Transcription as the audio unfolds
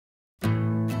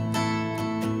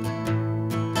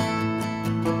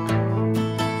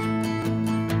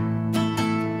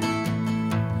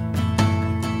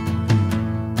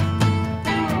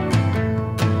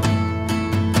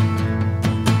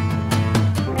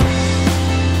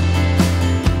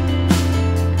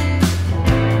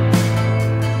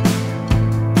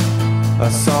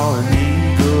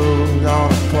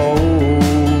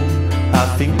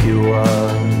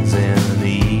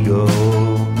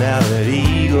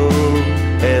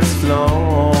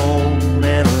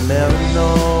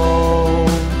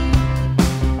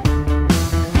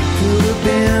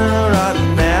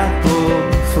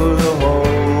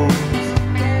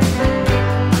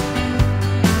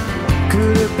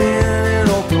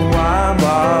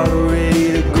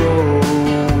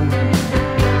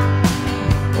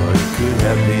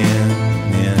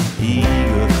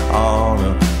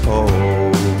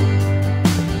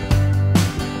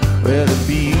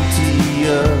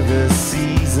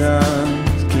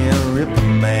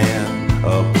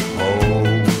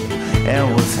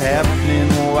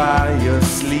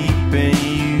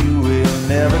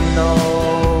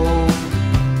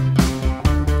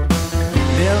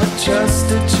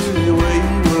trusted to the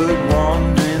wayward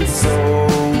wandering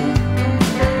soul.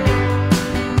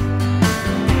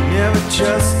 Never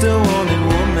trust a wanted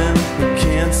woman who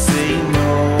can't say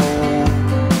no.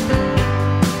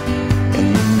 And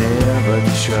you never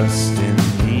trust an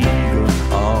eagle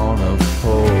on a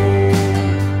pole.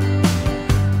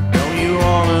 Don't you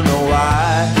wanna know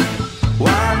why?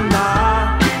 Why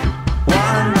not?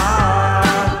 Why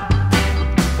not?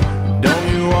 Don't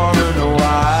you wanna know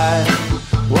why?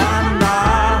 Why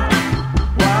not?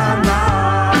 Why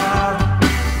not?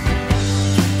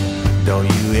 Don't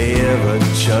you ever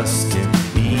trust an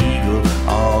eagle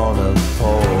on a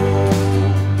pole?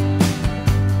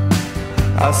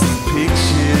 I've seen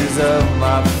pictures of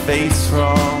my face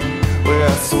from where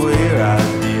I swear I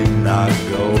did not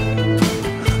go.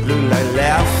 Look like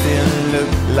laughing,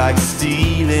 look like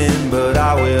stealing, but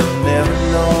I will never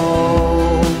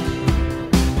know.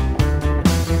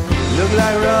 Look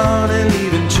like running,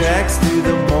 leaving tracks through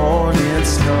the morning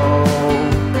snow.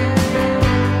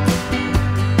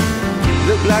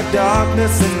 Look like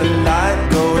darkness and the light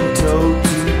going toe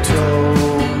to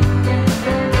toe.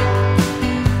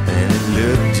 And it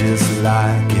looked just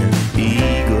like an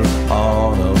eagle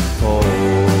on a pole.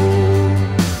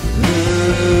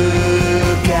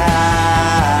 Look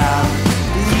out,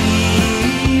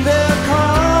 either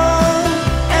come,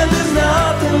 and there's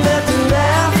nothing left to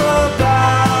laugh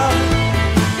about.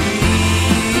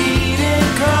 Eating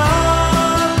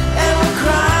come, and we're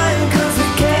crying 'cause we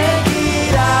can't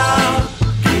get out.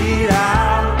 Get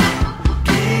out,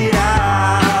 get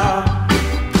out.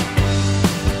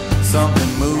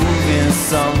 Something moving,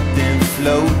 something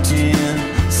floating,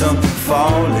 something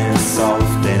falling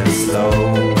soft and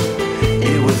slow.